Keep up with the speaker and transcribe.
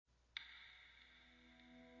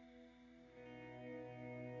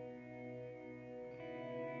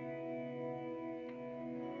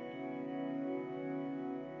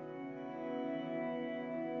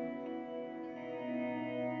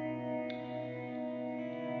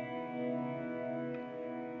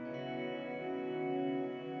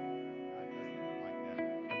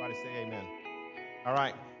All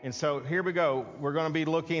right, and so here we go. We're going to be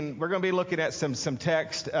looking at some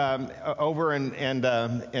text over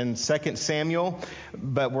in 2 Samuel,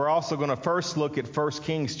 but we're also going to first look at 1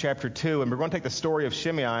 Kings chapter 2, and we're going to take the story of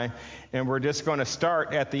Shimei, and we're just going to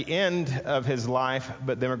start at the end of his life,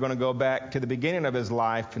 but then we're going to go back to the beginning of his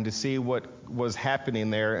life and to see what was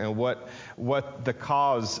happening there and what the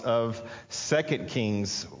cause of 2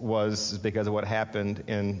 Kings was because of what happened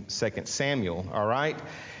in 2 Samuel. All right.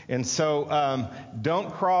 And so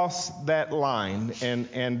don't cross that line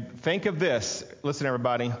and think of this. Listen,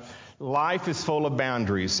 everybody. Life is full of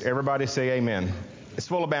boundaries. Everybody say amen. It's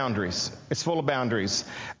full of boundaries. It's full of boundaries.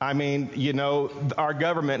 I mean, our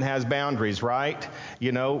government has boundaries, right?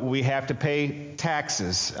 We have to pay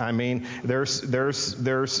taxes. I mean, there's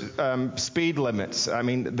speed limits. I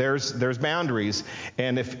mean, there's boundaries.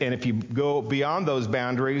 And if you go beyond those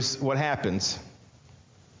boundaries, what happens?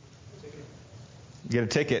 You get a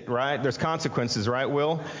ticket, right? There's consequences, right,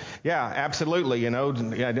 Will? Yeah, absolutely.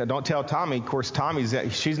 Don't tell Tommy. Of course,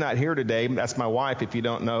 she's not here today. That's my wife, if you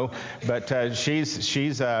don't know. But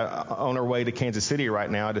she's on her way to Kansas City right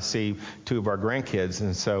now to see two of our grandkids,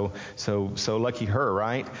 and so lucky her,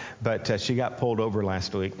 right? But she got pulled over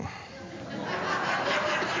last week.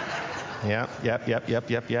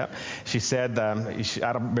 Yep. She said,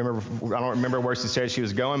 I don't remember where she said she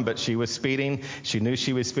was going, but she was speeding. She knew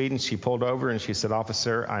she was speeding. She pulled over and she said,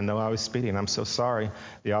 "Officer, I know I was speeding. I'm so sorry."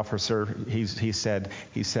 The officer, he said,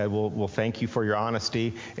 well, thank you for your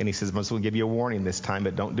honesty. And he says, "I'm just going to give you a warning this time,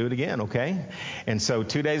 but don't do it again, okay?" And so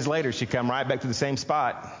 2 days later, she come right back to the same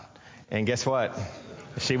spot. And guess what?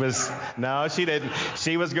 She didn't.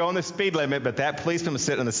 She was going the speed limit, but that policeman was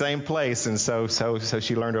sitting in the same place, and so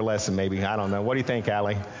she learned her lesson. Maybe, I don't know. What do you think,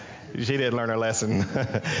 Allie? She did learn her lesson.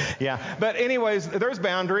 Yeah. But anyways, there's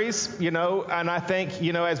boundaries, and I think,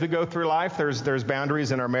 as we go through life, there's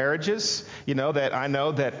boundaries in our marriages, that I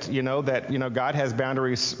know that God has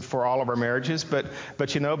boundaries for all of our marriages, but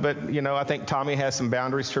I think Tommy has some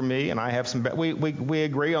boundaries for me, and I have some, we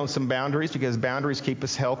agree on some boundaries because boundaries keep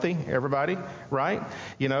us healthy, everybody, right?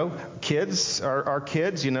 Kids are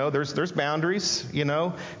kids, there's boundaries,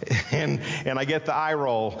 and I get the eye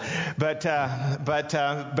roll, but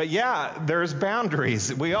yeah, there's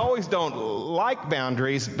boundaries. We always don't like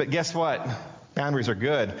boundaries, but guess what? Boundaries are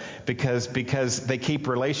good because they keep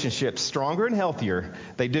relationships stronger and healthier.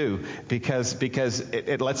 They do because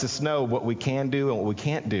it lets us know what we can do and what we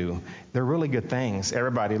can't do. They're really good things.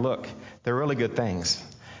 Everybody, look, they're really good things.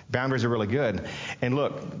 Boundaries are really good. And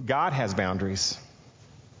look, God has boundaries.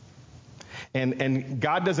 And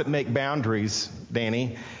God doesn't make boundaries,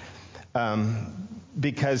 Danny,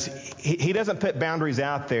 because he doesn't put boundaries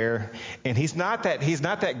out there, and he's not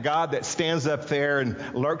that God that stands up there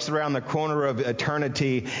and lurks around the corner of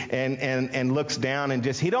eternity and looks down and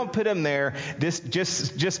he don't put him there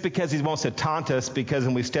just because he wants to taunt us because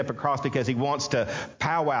when we step across because he wants to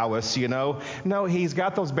powwow us, No, he's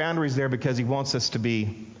got those boundaries there because he wants us to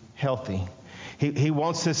be healthy. He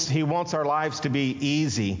wants our lives to be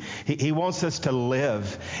easy. He wants us to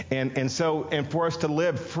live. And for us to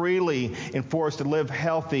live freely and for us to live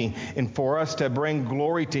healthy and for us to bring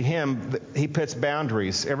glory to him, he puts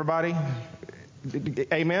boundaries. Everybody?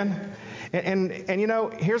 Amen? And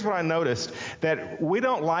here's what I noticed, that we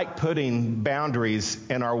don't like putting boundaries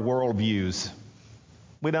in our worldviews.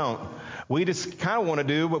 We don't. We just kind of want to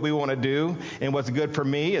do what we want to do, and what's good for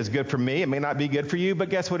me is good for me. It may not be good for you, but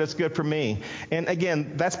guess what? It's good for me. And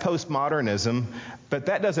again, that's postmodernism, but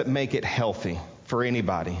that doesn't make it healthy for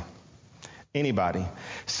anybody. Anybody.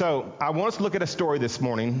 So I want us to look at a story this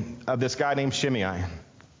morning of this guy named Shimei.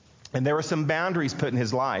 And there were some boundaries put in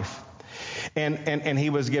his life. And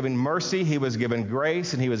he was given mercy, he was given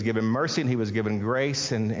grace, and he was given mercy, and he was given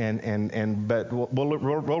grace. But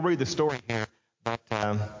we'll read the story here.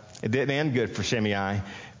 It didn't end good for Shimei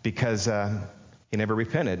because he never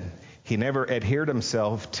repented. He never adhered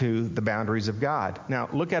himself to the boundaries of God. Now,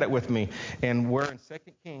 look at it with me. And we're in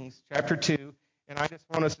 2 Kings chapter 2, and I just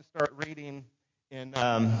want us to start reading in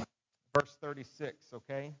verse 36,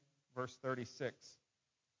 okay? Verse 36.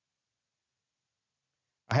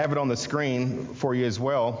 I have it on the screen for you as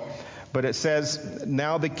well, but it says,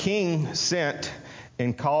 "Now the king sent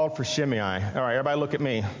and called for Shimei." All right, everybody look at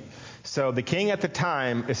me. So the king at the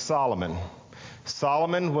time is Solomon.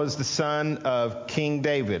 Solomon was the son of King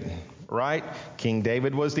David, right? King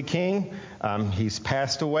David was the king. He's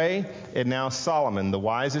passed away. And now Solomon, the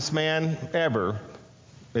wisest man ever,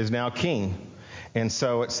 is now king. And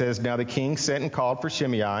so it says, "Now the king sent and called for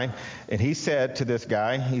Shimei. And he said to this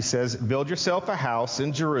guy, he says, 'Build yourself a house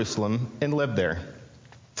in Jerusalem and live there.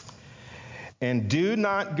 And do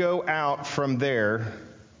not go out from there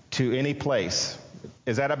to any place.'"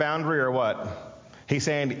 Is that a boundary or what? He's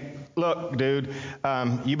saying, look, dude,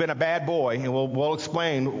 you've been a bad boy, and we'll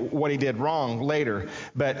explain what he did wrong later.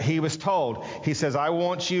 But he was told, he says, I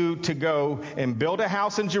want you to go and build a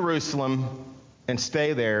house in Jerusalem and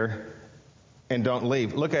stay there and don't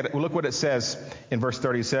leave. Look what it says in verse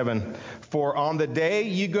 37. For on the day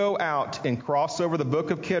you go out and cross over the brook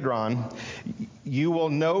of Kidron, you will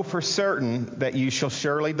know for certain that you shall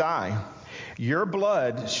surely die. Your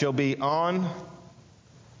blood shall be on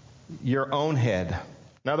your own head.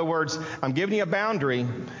 In other words, I'm giving you a boundary,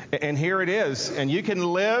 and here it is. And you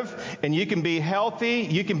can live, and you can be healthy,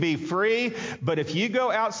 you can be free. But if you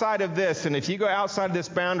go outside of this, and if you go outside of this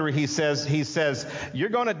boundary, he says, you're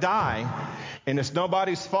going to die. And it's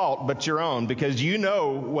nobody's fault but your own, because you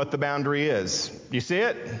know what the boundary is. You see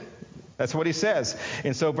it? That's what he says.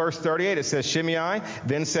 And so verse 38, it says, Shimei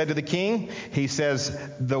then said to the king, he says,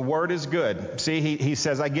 the word is good. See, he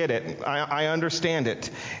says, I get it. I understand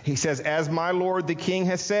it. He says, as my lord the king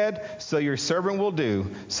has said, so your servant will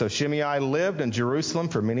do. So Shimei lived in Jerusalem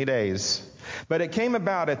for many days. But it came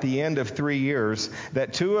about at the end of 3 years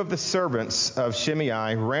that two of the servants of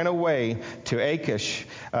Shimei ran away to Achish,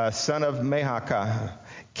 son of Maacah,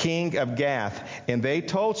 king of Gath. And they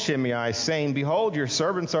told Shimei, saying, behold, your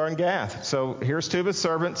servants are in Gath. So here's two of his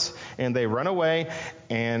servants, and they run away.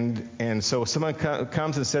 And so someone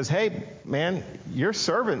comes and says, hey, man, your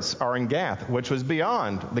servants are in Gath, which was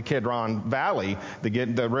beyond the Kidron Valley,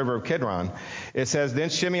 the river of Kidron. It says, then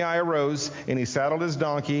Shimei arose, and he saddled his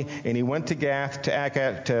donkey, and he went to Gath,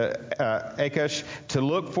 to Achish, to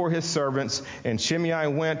look for his servants. And Shimei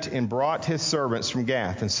went and brought his servants from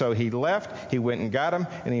Gath. And so he left, he went and got them,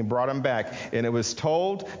 and he brought them back. And it was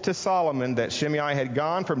told to Solomon that Shimei had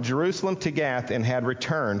gone from Jerusalem to Gath and had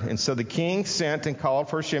returned. And so the king sent and called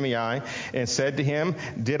for Shimei and said to him,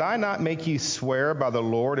 did I not make you swear by the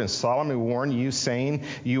Lord and solemnly warn you, saying,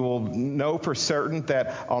 you will know for certain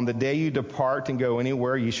that on the day you depart and go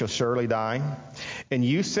anywhere, you shall surely die? And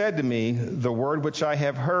you said to me, the word which I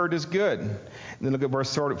have heard is good. And then look at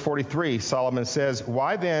verse 43. Solomon says,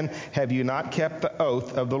 why then have you not kept the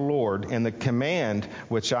oath of the Lord and the command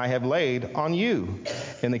which I have laid on you?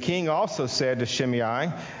 And the king also said to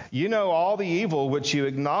Shimei, you know all the evil which you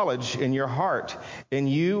acknowledge in your heart, and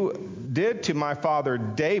you did to my father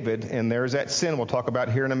David, and there's that sin we'll talk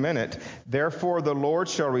about here in a minute. Therefore the Lord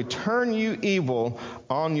shall return you evil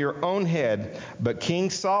on your own head, but King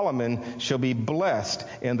Solomon shall be blessed,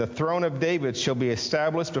 and the throne of David shall be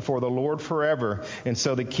established before the Lord forever. And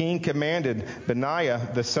so the king commanded Benaiah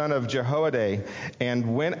the son of Jehoiada,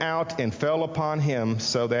 and went out and fell upon him,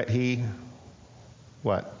 so that he,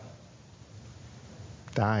 what?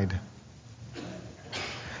 Died.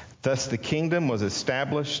 Thus the kingdom was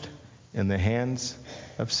established in the hands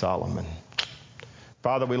of Solomon.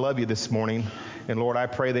 Father, we love you this morning. And Lord, I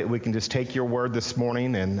pray that we can just take your word this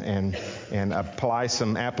morning and apply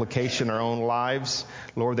some application in our own lives.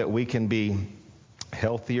 Lord, that we can be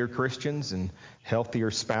healthier Christians and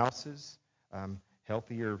healthier spouses,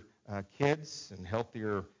 healthier kids and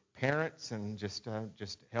healthier parents, and just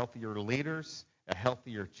healthier leaders. A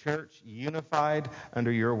healthier church, unified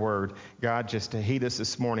under your word. God, just to heed us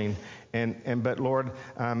this morning. But Lord,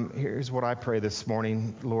 here's what I pray this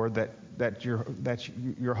morning, Lord, that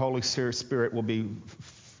your Holy Spirit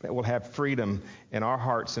will have freedom in our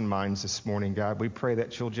hearts and minds this morning, God. We pray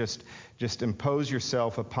that you'll just impose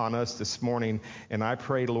yourself upon us this morning. And I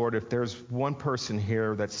pray, Lord, if there's one person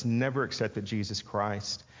here that's never accepted Jesus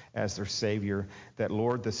Christ as their Savior, that,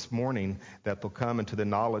 Lord, this morning, that they'll come into the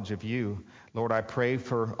knowledge of you. Lord, I pray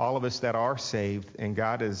for all of us that are saved. And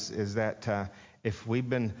God, is that if we've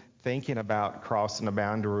been thinking about crossing a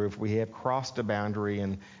boundary, if we have crossed a boundary,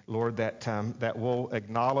 and Lord, that we'll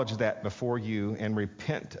acknowledge that before you and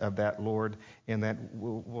repent of that, Lord, and that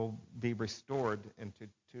we'll be restored into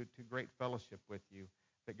to great fellowship with you.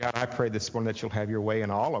 But God, I pray this morning that you'll have your way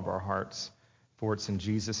in all of our hearts. For it's in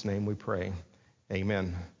Jesus' name we pray.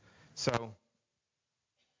 Amen. So,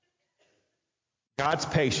 God's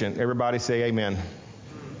patient. Everybody say amen.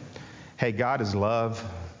 Hey, God is love,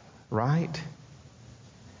 right?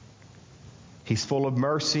 He's full of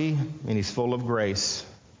mercy and he's full of grace.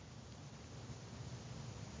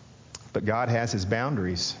 But God has his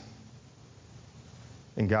boundaries.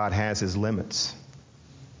 And God has his limits.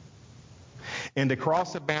 And to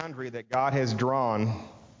cross a boundary that God has drawn,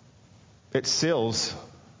 it seals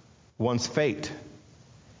one's fate.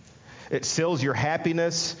 It seals your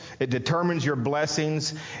happiness. It determines your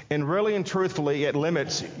blessings. And really and truthfully, it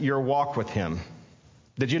limits your walk with him.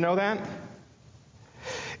 Did you know that?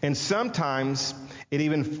 And sometimes it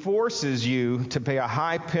even forces you to pay a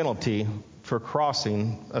high penalty for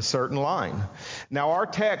crossing a certain line. Now, our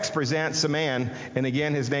text presents a man, and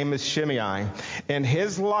again, his name is Shimei, and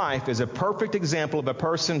his life is a perfect example of a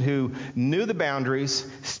person who knew the boundaries,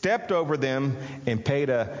 stepped over them, and paid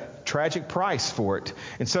a tragic price for it.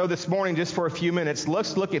 And so this morning, just for a few minutes,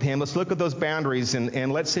 let's look at him. Let's look at those boundaries,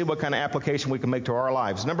 and let's see what kind of application we can make to our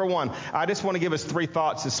lives. Number one, I just want to give us three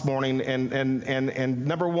thoughts this morning, and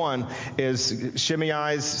number one is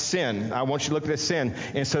Shimei's sin. I want you to look at his sin.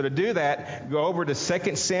 And so to do that, go over to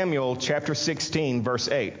 2 Samuel chapter 16, verse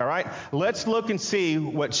 8. All right? Let's look and see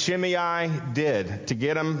what Shimei did to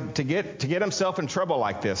get himself in trouble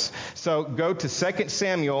like this. So go to 2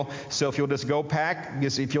 Samuel. So if you'll just go back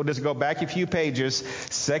a few pages,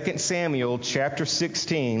 2 Samuel chapter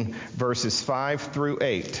 16, verses 5 through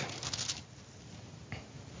 8.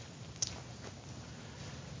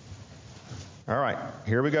 All right,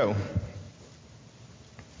 here we go.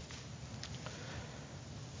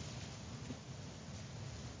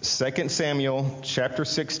 Second Samuel chapter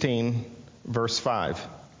 16, verse 5.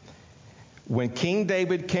 When King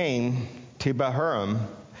David came to Bahurim,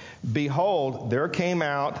 behold, there came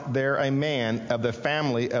out there a man of the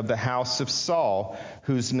family of the house of Saul,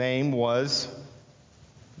 whose name was,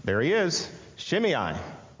 there he is, Shimei.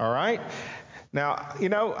 All right? Now,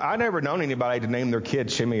 I've never known anybody to name their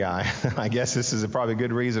kid Shimei. I guess this is probably a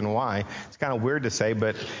good reason why. It's kind of weird to say,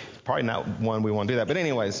 but it's probably not one we want to do that. But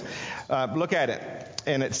anyways, look at it.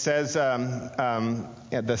 And it says,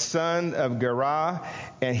 the son of Gerah,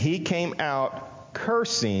 and he came out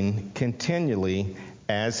cursing continually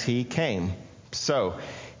as he came. So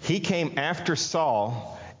he came after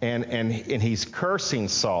Saul, and he's cursing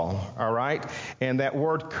Saul, all right? And that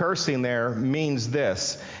word cursing there means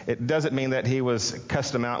this. It doesn't mean that he was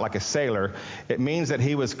cussed him out like a sailor. It means that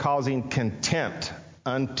he was causing contempt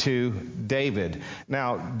unto David.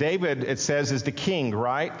 Now, David, it says, is the king,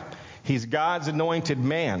 right? He's God's anointed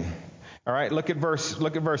man. All right, look at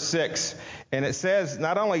verse 6. And it says,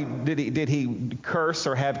 not only did he curse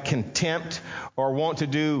or have contempt or want to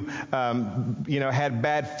do, had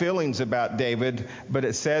bad feelings about David, but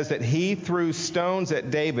it says that he threw stones at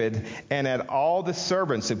David and at all the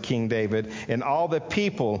servants of King David and all the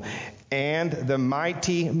people, and the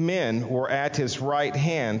mighty men were at his right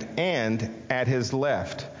hand and at his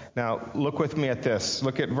left. Now, look with me at this.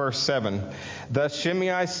 Look at verse 7. Thus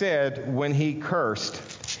Shimei said when he cursed,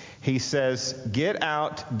 he says, get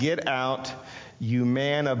out, you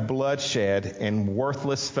man of bloodshed and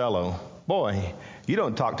worthless fellow. Boy, you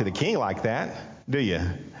don't talk to the king like that, do you?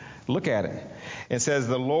 Look at it. It says,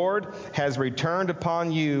 the Lord has returned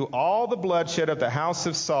upon you all the bloodshed of the house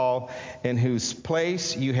of Saul, in whose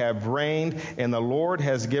place you have reigned, and the Lord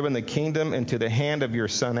has given the kingdom into the hand of your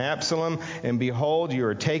son Absalom. And behold, you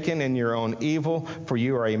are taken in your own evil, for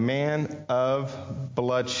you are a man of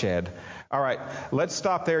bloodshed. All right, let's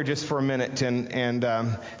stop there just for a minute.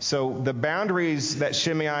 And so the boundaries that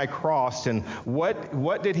Shimei crossed, and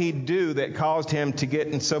what did he do that caused him to get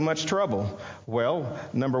in so much trouble? Well,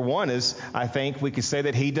 number one is, I think we could say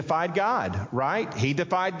that he defied God, right? He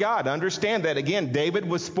defied God. Understand that, again, David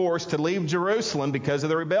was forced to leave Jerusalem because of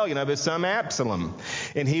the rebellion of his son Absalom.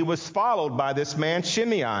 And he was followed by this man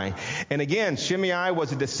Shimei. And again, Shimei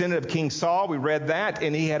was a descendant of King Saul. We read that.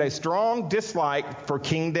 And he had a strong dislike for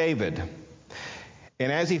King David.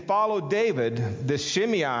 And as he followed David, this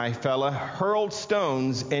Shimei fella hurled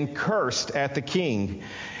stones and cursed at the king.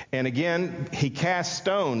 And again, he cast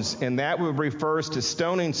stones, and that refers to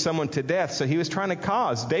stoning someone to death. So he was trying to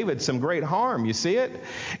cause David some great harm. You see it?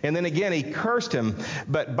 And then again, he cursed him.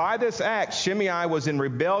 But by this act, Shimei was in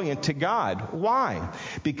rebellion to God. Why?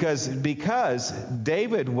 Because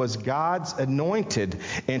David was God's anointed.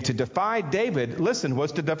 And to defy David, listen,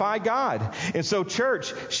 was to defy God. And so,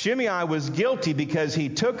 church, Shimei was guilty because he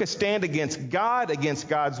took a stand against God, against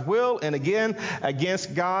God's will, and again,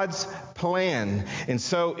 against God's plan. And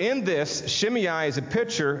so in this, Shimei is a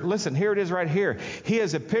picture. Listen, here it is right here. He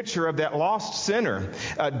is a picture of that lost sinner.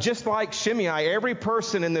 Just like Shimei, every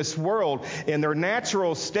person in this world in their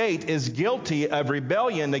natural state is guilty of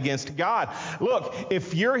rebellion against God. Look,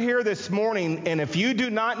 if you're here this morning and if you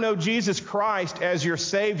do not know Jesus Christ as your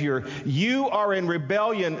Savior, you are in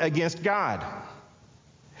rebellion against God.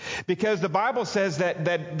 Because the Bible says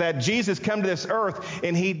that Jesus came to this earth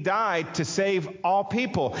and he died to save all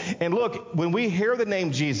people. And look, when we hear the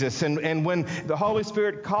name Jesus and when the Holy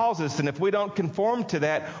Spirit calls us, and if we don't conform to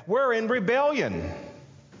that, we're in rebellion.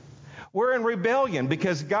 We're in rebellion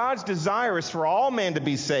because God's desire is for all men to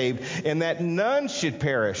be saved and that none should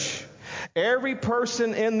perish. Every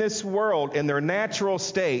person in this world in their natural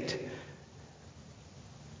state,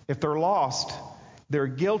 if they're lost, they're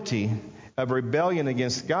guilty of rebellion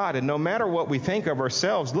against God. And no matter what we think of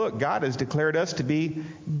ourselves, look, God has declared us to be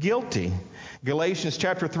guilty. Galatians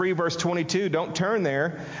chapter 3, verse 22, don't turn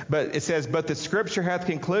there, but it says, but the Scripture hath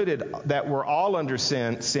concluded that we're all under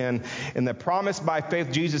sin, and the promise by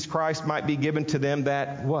faith Jesus Christ might be given to them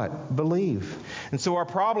that, what? Believe. And so our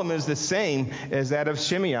problem is the same as that of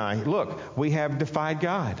Shimei. Look, we have defied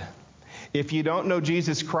God. If you don't know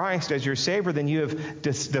Jesus Christ as your Savior, then you have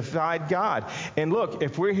defied God. And look,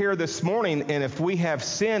 if we're here this morning and if we have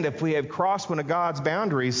sinned, if we have crossed one of God's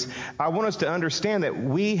boundaries, I want us to understand that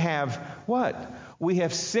we have what? We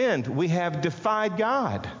have sinned. We have defied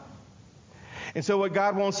God. And so what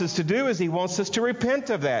God wants us to do is He wants us to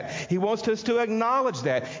repent of that. He wants us to acknowledge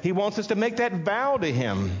that. He wants us to make that vow to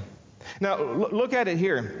Him. Now, look at it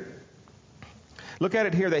here. Look at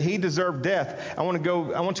it here that He deserved death. I want you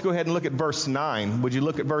to go ahead and look at verse 9. Would you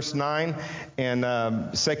look at verse 9 in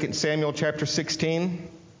 2 Samuel chapter 16?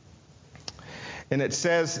 And it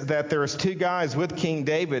says that there was two guys with King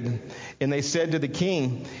David, and they said to the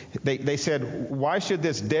king, they said, why should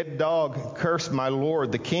this dead dog curse my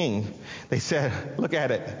lord, the king? They said, look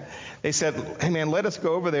at it. They said, hey man, let us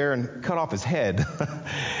go over there and cut off his head.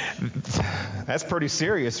 That's pretty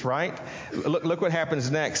serious, right? Look what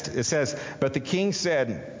happens next. It says, but the king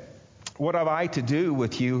said, what have I to do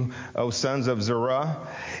with you, O sons of Zeruiah?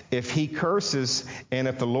 If he curses, and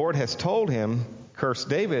if the Lord has told him, curse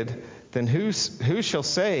David, then who shall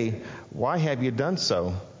say, why have you done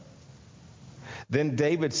so? Then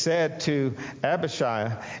David said to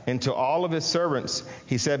Abishai and to all of his servants,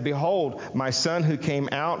 he said, behold, my son who came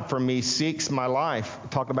out from me seeks my life.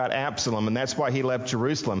 Talk about Absalom, and that's why he left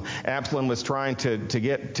Jerusalem. Absalom was trying to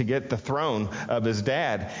get the throne of his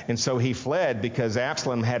dad, and so he fled because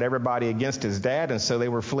Absalom had everybody against his dad, and so they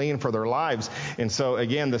were fleeing for their lives. And so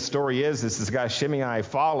again, the story is this guy Shimei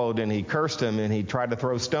followed, and he cursed him, and he tried to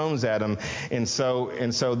throw stones at him. And so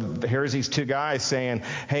here's these two guys saying,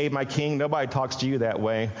 hey, my king, nobody talks to you that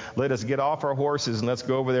way. Let us get off our horses and let's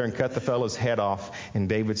go over there and cut the fellow's head off. And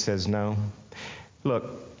David says no. Look,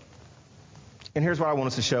 and here's what I want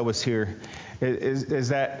us to show us here. Is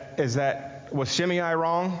that was Shimei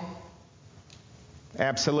wrong?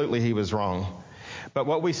 Absolutely he was wrong. But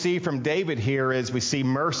what we see from David here is we see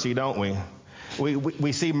mercy, don't we?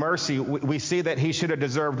 We see mercy. We see that he should have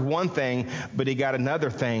deserved one thing, but he got another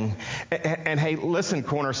thing. And hey, listen,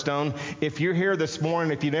 Cornerstone, if you're here this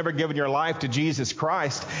morning, if you've never given your life to Jesus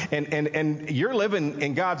Christ, and you're living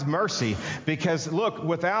in God's mercy, because look,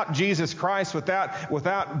 without Jesus Christ,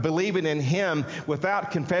 without believing in Him,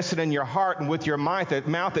 without confessing in your heart and with your mouth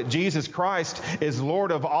that Jesus Christ is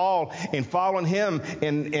Lord of all, and following Him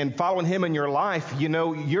and following Him in your life, you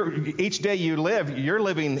know, each day you live, you're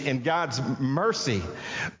living in God's mercy.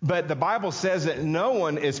 But the Bible says that no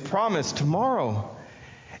one is promised tomorrow.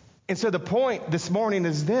 And so the point this morning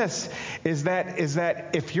is this, is that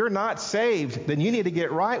if you're not saved, then you need to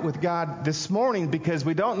get right with God this morning, because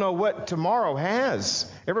we don't know what tomorrow has.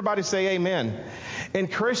 Everybody say amen. And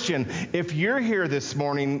Christian, if you're here this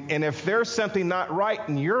morning and if there's something not right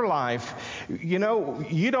in your life, you know,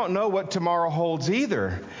 you don't know what tomorrow holds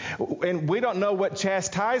either. And we don't know what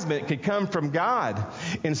chastisement could come from God.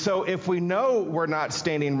 And so if we know we're not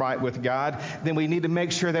standing right with God, then we need to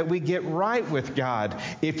make sure that we get right with God.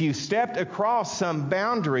 If you stepped across some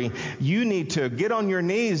boundary, you need to get on your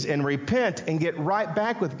knees and repent and get right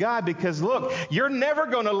back with God, because look, you're never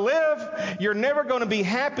going to live. You're never going to be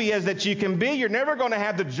happy as that you can be. You're never going to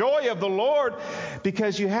have the joy of the Lord,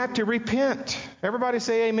 because you have to repent. Everybody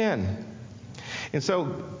say amen. And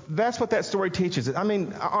so that's what that story teaches. I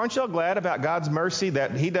mean, aren't y'all glad about God's mercy,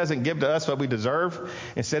 that He doesn't give to us what we deserve,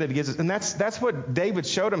 instead He gives us? And that's what David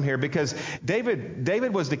showed him here, because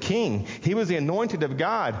David was the king. He was the anointed of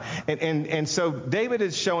God. And so David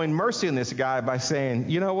is showing mercy on this guy by saying,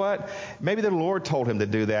 you know what? Maybe the Lord told him to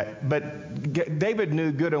do that. But David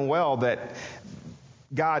knew good and well that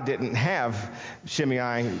God didn't have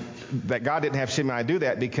Shimei do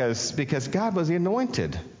that because God was the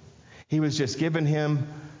anointed. He was just giving him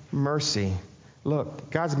mercy.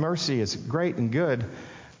 Look, God's mercy is great and good,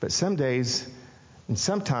 but some days and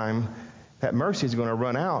sometime that mercy is going to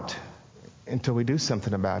run out until we do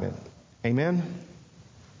something about it. Amen?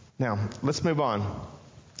 Now, let's move on.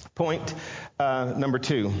 Point number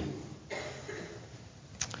 2.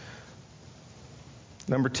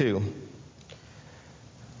 Number 2.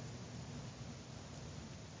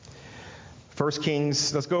 1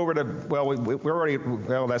 Kings, let's go over to,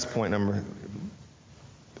 that's point number.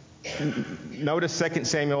 Notice 2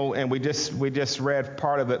 Samuel, and we just read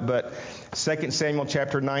part of it, but 2 Samuel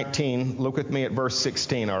chapter 19, look with me at verse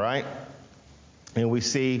 16, all right? And we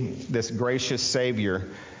see this gracious Savior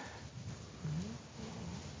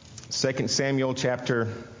 2 Samuel chapter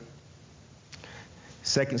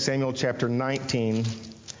 19,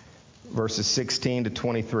 verses 16 to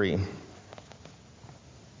 23.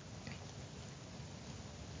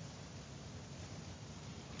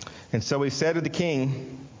 And so he said to the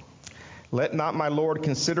king, "Let not my lord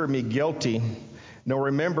consider me guilty, nor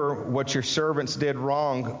remember what your servants did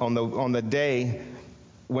wrong on the day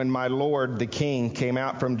when my lord the king came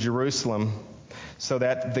out from Jerusalem, so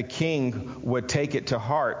that the king would take it to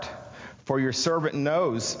heart. For your servant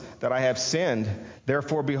knows that I have sinned.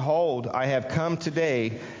 Therefore, behold, I have come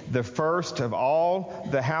today, the first of all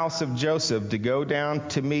the house of Joseph, to go down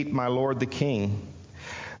to meet my lord the king."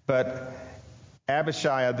 But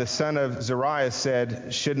Abishai, the son of Zeruiah,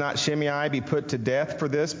 said, "Should not Shimei be put to death for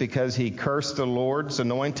this, because he cursed the Lord's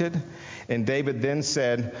anointed?" And David then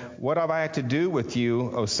said, "What have I to do with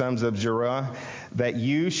you, O sons of Zeruiah, that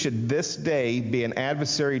you should this day be an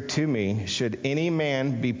adversary to me? Should any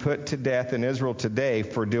man be put to death in Israel today?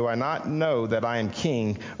 For do I not know that I am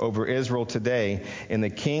king over Israel today?" And the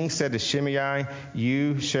king said to Shimei,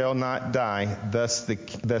 "You shall not die." Thus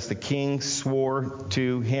the king swore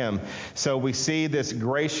to him. So we see this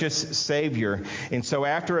gracious Savior. And so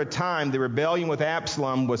after a time, the rebellion with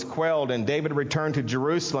Absalom was quelled, and David returned to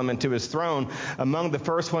Jerusalem and to his throne. Among the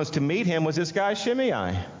first ones to meet him was this guy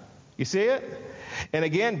Shimei. You see it? And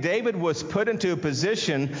again, David was put into a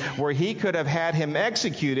position where he could have had him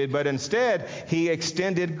executed, but instead he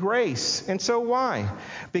extended grace. And so why?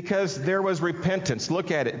 Because there was repentance.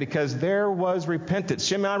 Look at it. Because there was repentance.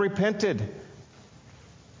 Shimei repented.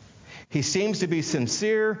 He seems to be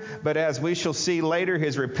sincere, but as we shall see later,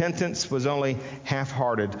 his repentance was only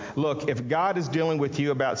half-hearted. Look, if God is dealing with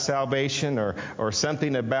you about salvation or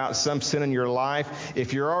something about some sin in your life,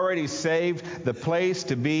 if you're already saved, the place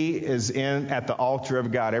to be is at the altar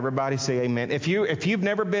of God. Everybody say amen. If you've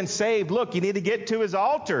never been saved, look, you need to get to his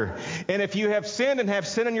altar. And if you have sinned and have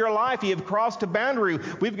sin in your life, you have crossed a boundary,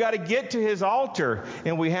 we've got to get to his altar,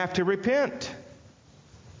 and we have to repent.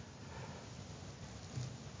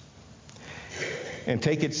 And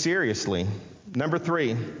take it seriously. Number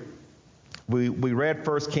 3, we read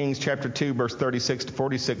 1 Kings chapter 2, verse 36 to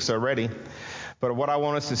 46 already. But what I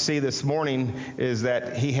want us to see this morning is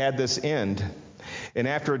that he had this end. And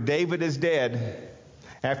after David is dead,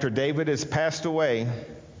 after David has passed away,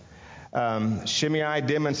 Shimei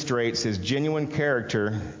demonstrates his genuine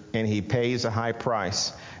character, and he pays a high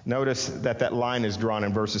price. Notice that line is drawn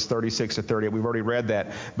in verses 36 to 38. We've already read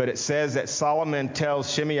that. But it says that Solomon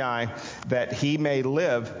tells Shimei that he may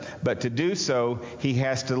live, but to do so, he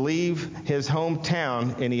has to leave his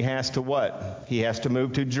hometown, and he has to what? He has to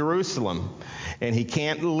move to Jerusalem. And he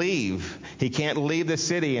can't leave. He can't leave the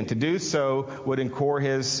city, and to do so would incur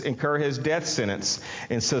his death sentence.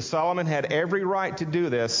 And so Solomon had every right to do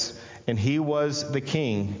this, and he was the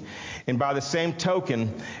king. And by the same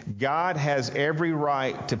token, God has every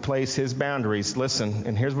right to place his boundaries. Listen,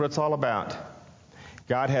 and here's what it's all about.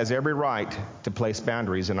 God has every right to place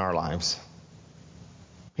boundaries in our lives.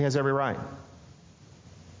 He has every right.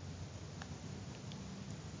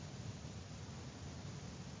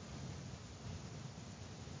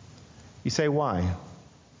 You say, why?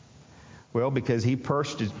 Well, because he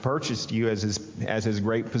purchased you as his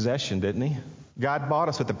great possession, didn't he? God bought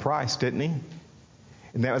us with a price, didn't he?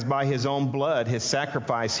 And that was by his own blood, his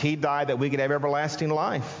sacrifice. He died that we could have everlasting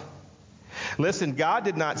life. Listen, God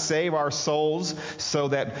did not save our souls so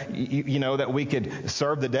that, that we could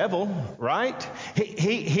serve the devil, right?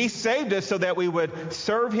 He saved us so that we would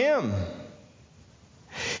serve him.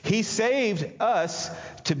 He saved us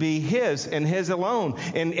to be his and his alone.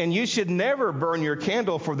 And you should never burn your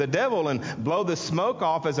candle for the devil and blow the smoke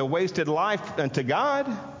off as a wasted life unto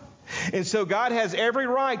God. And so God has every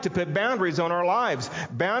right to put boundaries on our lives,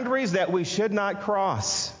 boundaries that we should not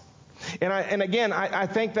cross. And again, I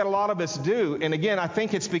think that a lot of us do. And again, I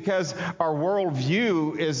think it's because our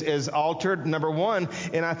worldview is altered, number one.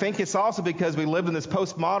 And I think it's also because we live in this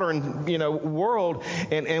postmodern, world.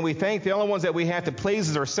 And we think the only ones that we have to please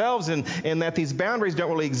is ourselves, and that these boundaries don't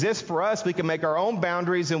really exist for us. We can make our own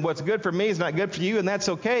boundaries, and what's good for me is not good for you, and that's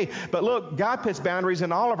okay. But look, God puts boundaries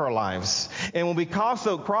in all of our lives. And when we cross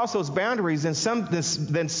those boundaries, then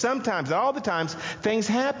sometimes, not all the times, things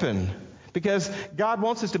happen. Because God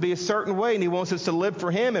wants us to be a certain way, and he wants us to live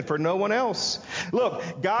for him and for no one else. Look,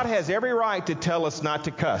 God has every right to tell us not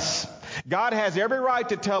to cuss. God has every right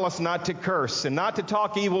to tell us not to curse and not to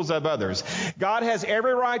talk evils of others. God has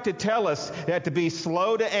every right to tell us that to be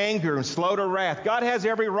slow to anger and slow to wrath. God has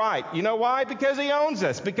every right. You know why? Because he owns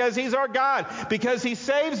us. Because he's our God. Because he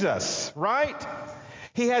saves us, right?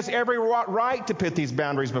 He has every right to put these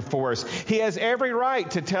boundaries before us. He has every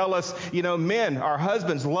right to tell us, men, our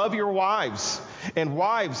husbands, love your wives. And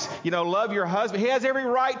wives, love your husband. He has every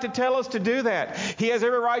right to tell us to do that. He has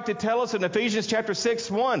every right to tell us in Ephesians chapter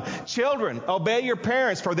 6:1, children, obey your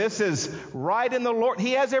parents, for this is right in the Lord.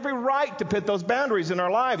 He has every right to put those boundaries in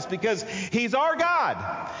our lives because He's our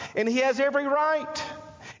God. And He has every right.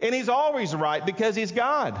 And He's always right because He's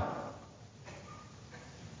God.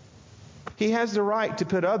 He has the right to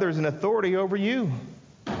put others in authority over you.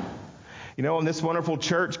 When this wonderful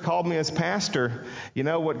church called me as pastor,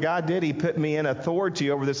 what God did? He put me in authority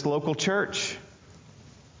over this local church.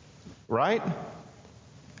 Right?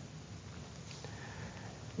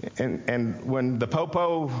 And when the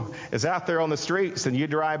popo is out there on the streets and you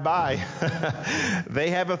drive by, they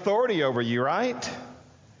have authority over you, right?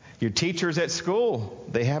 Your teachers at school,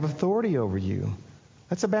 they have authority over you.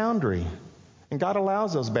 That's a boundary. And God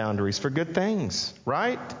allows those boundaries for good things,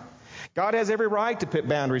 right? God has every right to put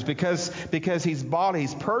boundaries because He's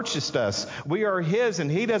purchased us. We are His, and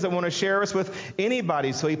He doesn't want to share us with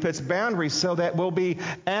anybody. So He puts boundaries so that we'll be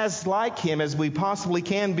as like Him as we possibly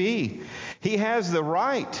can be. He has the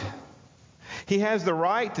right. He has the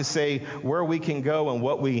right to say where we can go and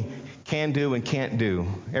what we can do and can't do.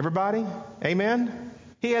 Everybody? Amen?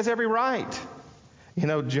 He has every right.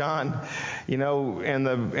 John, in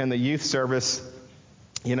the youth service,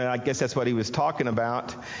 I guess that's what he was talking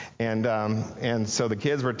about. And so the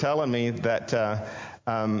kids were telling me that,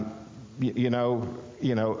 a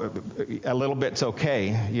little bit's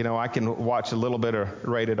okay. I can watch a little bit of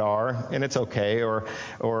rated R and it's okay.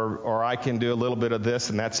 Or I can do a little bit of this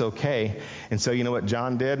and that's okay. And so you know what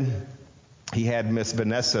John did? He had Miss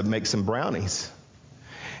Vanessa make some brownies.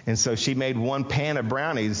 And so she made one pan of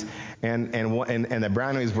brownies, and the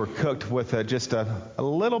brownies were cooked with just a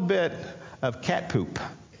little bit of cat poop.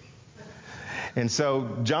 And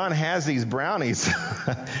so John has these brownies,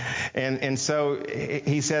 and so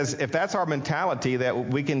he says, if that's our mentality, that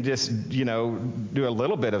we can just, do a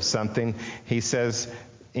little bit of something, he says,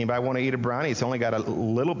 anybody want to eat a brownie? It's only got a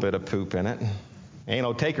little bit of poop in it. Ain't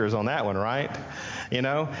no takers on that one, right?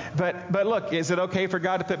 But look, is it okay for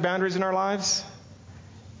God to put boundaries in our lives?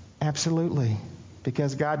 Absolutely.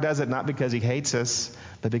 Because God does it not because He hates us,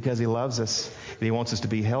 but because He loves us and He wants us to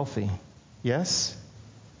be healthy. Yes?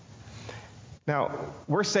 Now,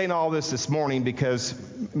 we're saying all this morning because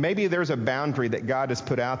maybe there's a boundary that God has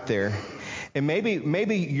put out there. And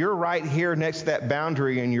maybe you're right here next to that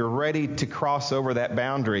boundary and you're ready to cross over that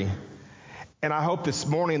boundary. And I hope this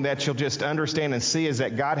morning that you'll just understand and see is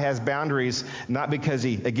that God has boundaries, not because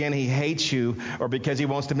He hates you, or because He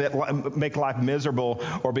wants to make life miserable,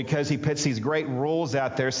 or because He puts these great rules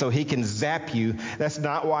out there so He can zap you. That's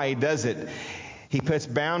not why He does it. He puts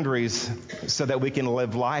boundaries so that we can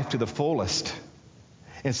live life to the fullest.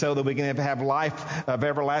 And so that we can have life of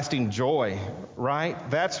everlasting joy, right?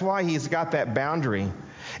 That's why He's got that boundary.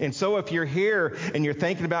 And so if you're here and you're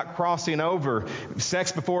thinking about crossing over,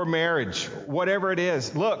 sex before marriage, whatever it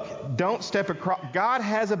is, look, don't step across. God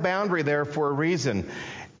has a boundary there for a reason.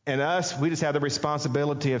 And we just have the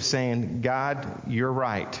responsibility of saying, God, you're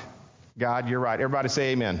right. God, you're right. Everybody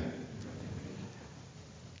say amen.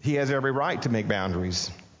 He has every right to make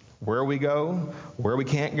boundaries. Where we go, where we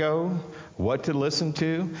can't go, what to listen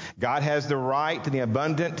to. God has the right and the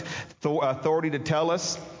abundant authority to tell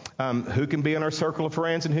us who can be in our circle of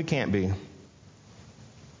friends and who can't be.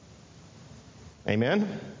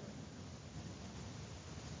 Amen?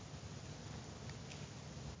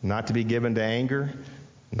 Not to be given to anger,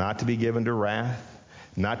 not to be given to wrath,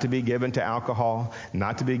 not to be given to alcohol,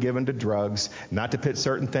 not to be given to drugs, not to put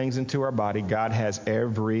certain things into our body. God has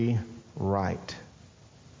every right.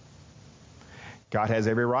 God has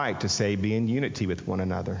every right to say, be in unity with one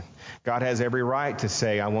another. God has every right to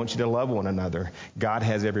say, I want you to love one another. God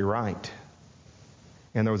has every right.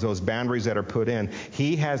 And there was those boundaries that are put in.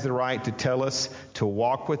 He has the right to tell us to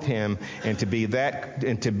walk with Him and to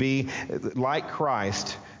be like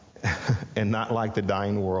Christ and not like the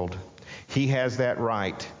dying world. He has that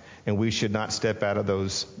right, and we should not step out of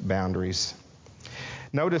those boundaries.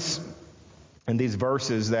 Notice in these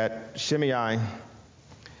verses that Shimei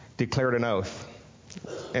declared an oath.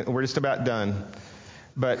 And we're just about done.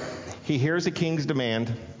 But he hears the king's demand,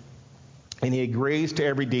 and he agrees to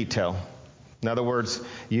every detail. In other words,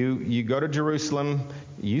 you go to Jerusalem,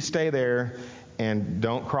 you stay there, and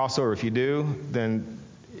don't cross over. If you do, then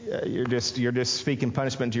you're just speaking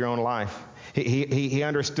punishment to your own life. He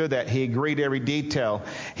understood that. He agreed to every detail.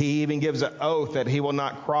 He even gives an oath that he will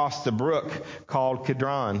not cross the brook called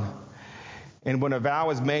Kidron. And when a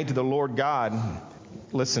vow is made to the Lord God,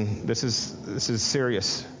 listen, this is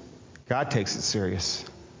serious. God takes it serious.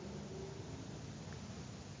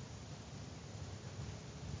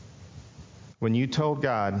 When you told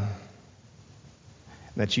God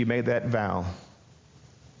that you made that vow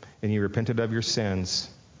and you repented of your sins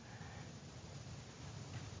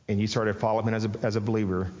and you started following him as a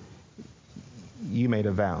believer, you made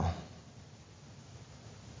a vow.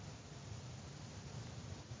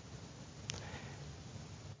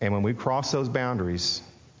 And when we cross those boundaries,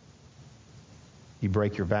 you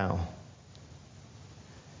break your vow.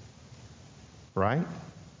 Right?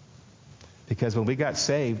 Because when we got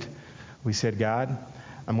saved, we said, God,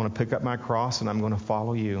 I'm going to pick up my cross and I'm going to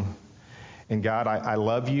follow you. And God, I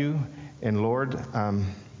love you. And Lord,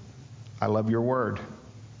 I love your word.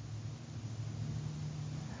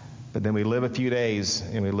 But then we live a few days,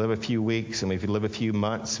 and we live a few weeks, and we live a few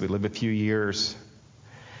months, we live a few years.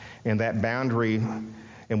 And that boundary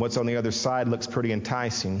and what's on the other side looks pretty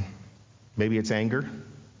enticing. Maybe it's anger.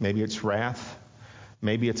 Maybe it's wrath.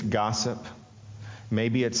 Maybe it's gossip.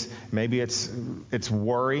 Maybe it's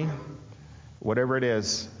worry. Whatever it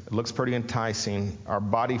is, it looks pretty enticing. Our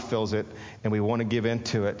body feels it, and we want to give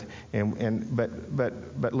into it.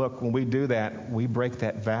 But look, when we do that, we break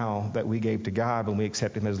that vow that we gave to God when we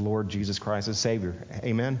accept Him as Lord Jesus Christ as Savior.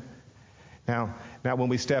 Amen. Now, when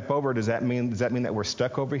we step over, does that mean that we're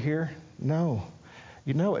stuck over here? No.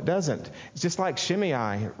 You know it doesn't. It's just like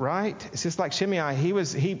Shimei, right? It's just like Shimei.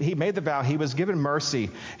 He made the vow. He was given mercy.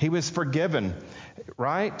 He was forgiven,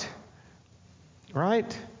 right?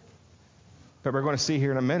 Right? But we're going to see here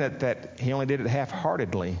in a minute that he only did it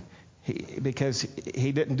half-heartedly because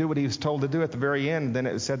he didn't do what he was told to do at the very end. And then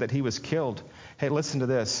it said that he was killed. Hey, listen to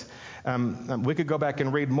this. We could go back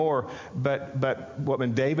and read more, but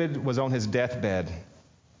when David was on his deathbed,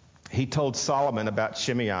 he told Solomon about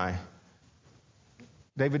Shimei.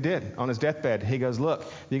 David did on his deathbed. He goes, look,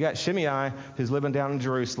 you got Shimei who's living down in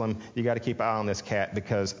Jerusalem. You got to keep an eye on this cat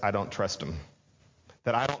because I don't trust him.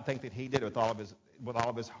 That I don't think that he did it with all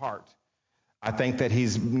of his heart. I think that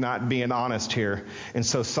he's not being honest here. And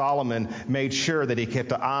so Solomon made sure that he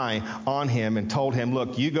kept an eye on him and told him,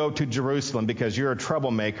 look, you go to Jerusalem because you're a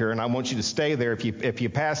troublemaker and I want you to stay there. If you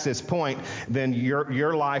pass this point, then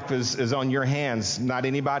your life is on your hands, not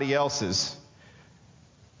anybody else's.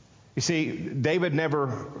 You see, David never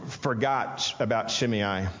forgot about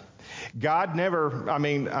Shimei. God never,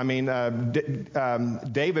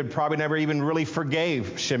 David probably never even really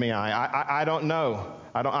forgave Shimei. I don't know.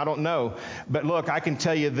 I don't know. But look, I can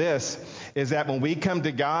tell you this, is that when we come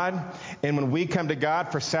to God, and when we come to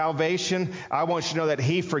God for salvation, I want you to know that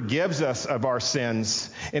He forgives us of our sins.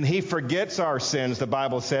 And He forgets our sins, the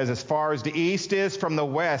Bible says, as far as the east is from the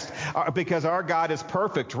west, because our God is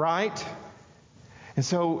perfect, right? And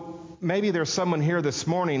so maybe there's someone here this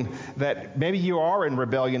morning that maybe you are in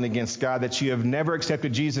rebellion against God, that you have never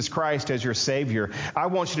accepted Jesus Christ as your Savior. I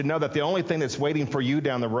want you to know that the only thing that's waiting for you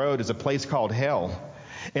down the road is a place called hell.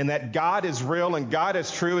 And that God is real and God is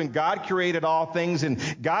true and God created all things and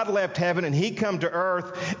God left heaven and He come to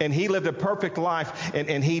earth and He lived a perfect life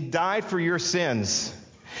and He died for your sins.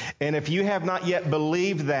 And if you have not yet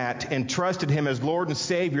believed that and trusted Him as Lord and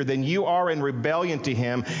Savior, then you are in rebellion to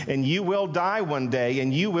Him and you will die one day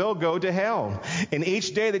and you will go to hell. And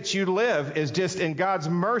each day that you live is just in God's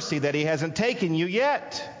mercy that He hasn't taken you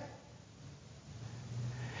yet.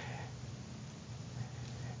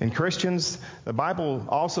 And Christians, the Bible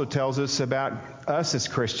also tells us about us as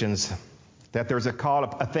Christians that there's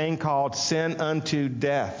a thing called sin unto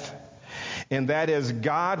death. And that is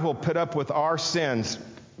God will put up with our sins.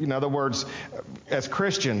 In other words, as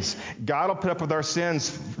Christians, God will put up with our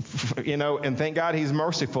sins, and thank God He's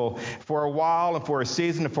merciful for a while and for a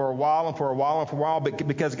season and for a while and for a while and for a while. But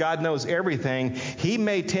because God knows everything, He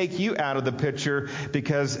may take you out of the picture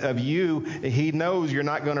because of you. He knows you're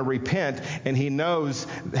not going to repent, and He knows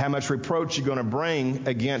how much reproach you're going to bring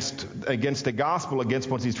against the gospel, against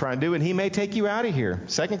what He's trying to do, and He may take you out of here.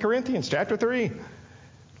 2 Corinthians chapter 3.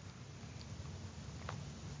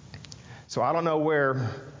 So I don't know where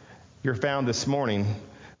you're found this morning,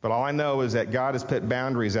 but all I know is that God has put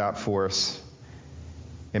boundaries out for us.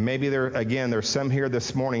 And maybe there's some here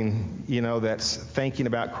this morning, that's thinking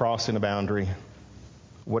about crossing a boundary,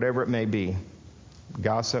 whatever it may be.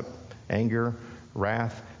 Gossip, anger,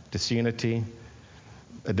 wrath, disunity,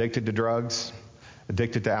 addicted to drugs,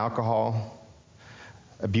 addicted to alcohol,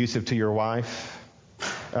 abusive to your wife,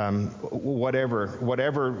 whatever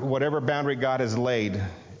boundary God has laid,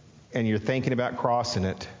 and you're thinking about crossing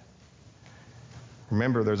it,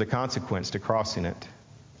 remember there's a consequence to crossing it.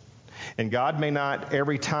 And God may not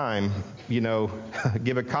every time,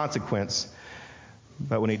 give a consequence,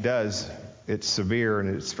 but when He does, it's severe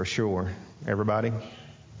and it's for sure. Everybody?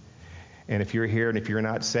 And if you're here and if you're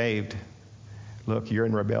not saved, look, you're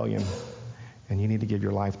in rebellion, and you need to give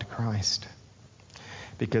your life to Christ.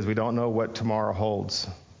 Because we don't know what tomorrow holds.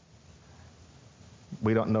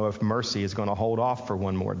 We don't know if mercy is going to hold off for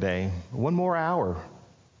one more day, one more hour.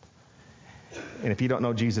 And if you don't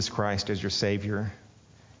know Jesus Christ as your Savior,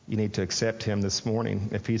 you need to accept him this morning.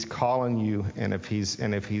 If he's calling you, and if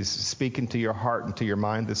he's speaking to your heart and to your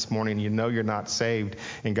mind this morning, you know you're not saved,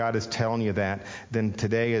 and God is telling you that, then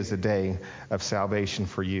today is the day of salvation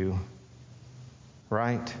for you.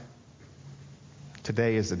 Right?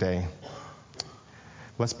 Today is the day.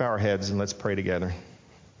 Let's bow our heads and let's pray together.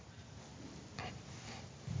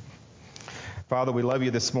 Father, we love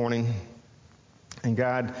you this morning. And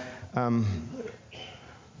God,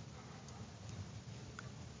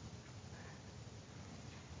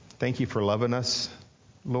 thank you for loving us,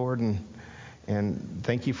 Lord, and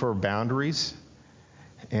thank you for boundaries.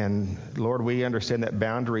 And Lord, we understand that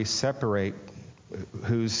boundaries separate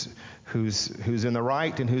who's in the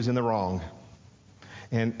right and who's in the wrong.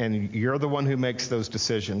 And you're the one who makes those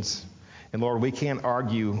decisions. And Lord, we can't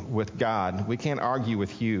argue with God. We can't argue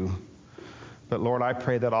with you. But Lord, I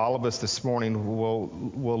pray that all of us this morning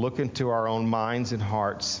will look into our own minds and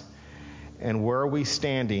hearts. And where are we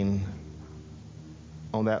standing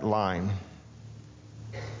on that line?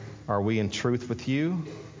 Are we in truth with you,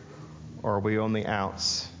 or are we on the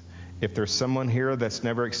outs? If there's someone here that's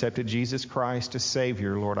never accepted Jesus Christ as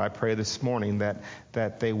Savior, Lord, I pray this morning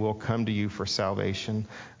that they will come to you for salvation.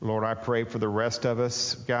 Lord, I pray for the rest of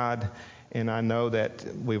us, God, and I know that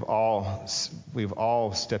we've all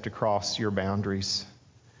stepped across your boundaries.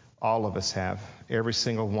 All of us have, every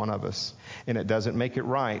single one of us, and it doesn't make it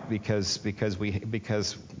right because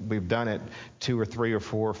we've done it 2 or 3 or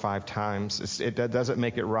 4 or 5 times. It doesn't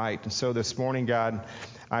make it right. And so this morning, God,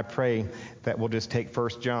 I pray that we'll just take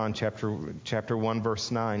 1 John chapter 1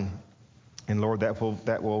 verse 9, and Lord,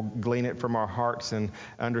 that will glean it from our hearts and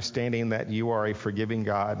understanding that you are a forgiving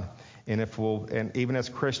God. And even as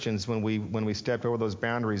Christians, when we step over those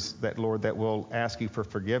boundaries, that Lord, that we'll ask you for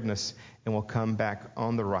forgiveness and we'll come back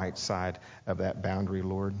on the right side of that boundary,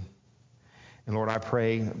 Lord. And Lord, I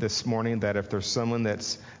pray this morning that if there's someone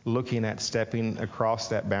that's looking at stepping across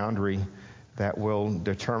that boundary, that will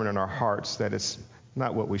determine in our hearts that it's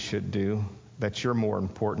not what we should do, that you're more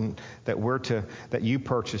important, that you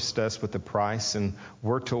purchased us with the price, and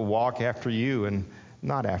we're to walk after you and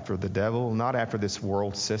not after the devil, not after this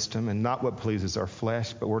world system, and not what pleases our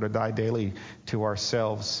flesh, but we're to die daily to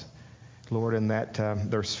ourselves, Lord, and that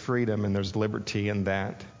there's freedom and there's liberty in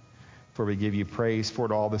that. For we give you praise for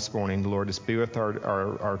it all this morning, Lord. Just be with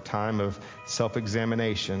our time of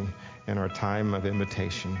self-examination and our time of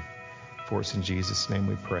invitation. For us in Jesus' name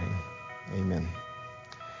we pray. Amen.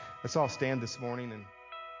 Let's all stand this morning and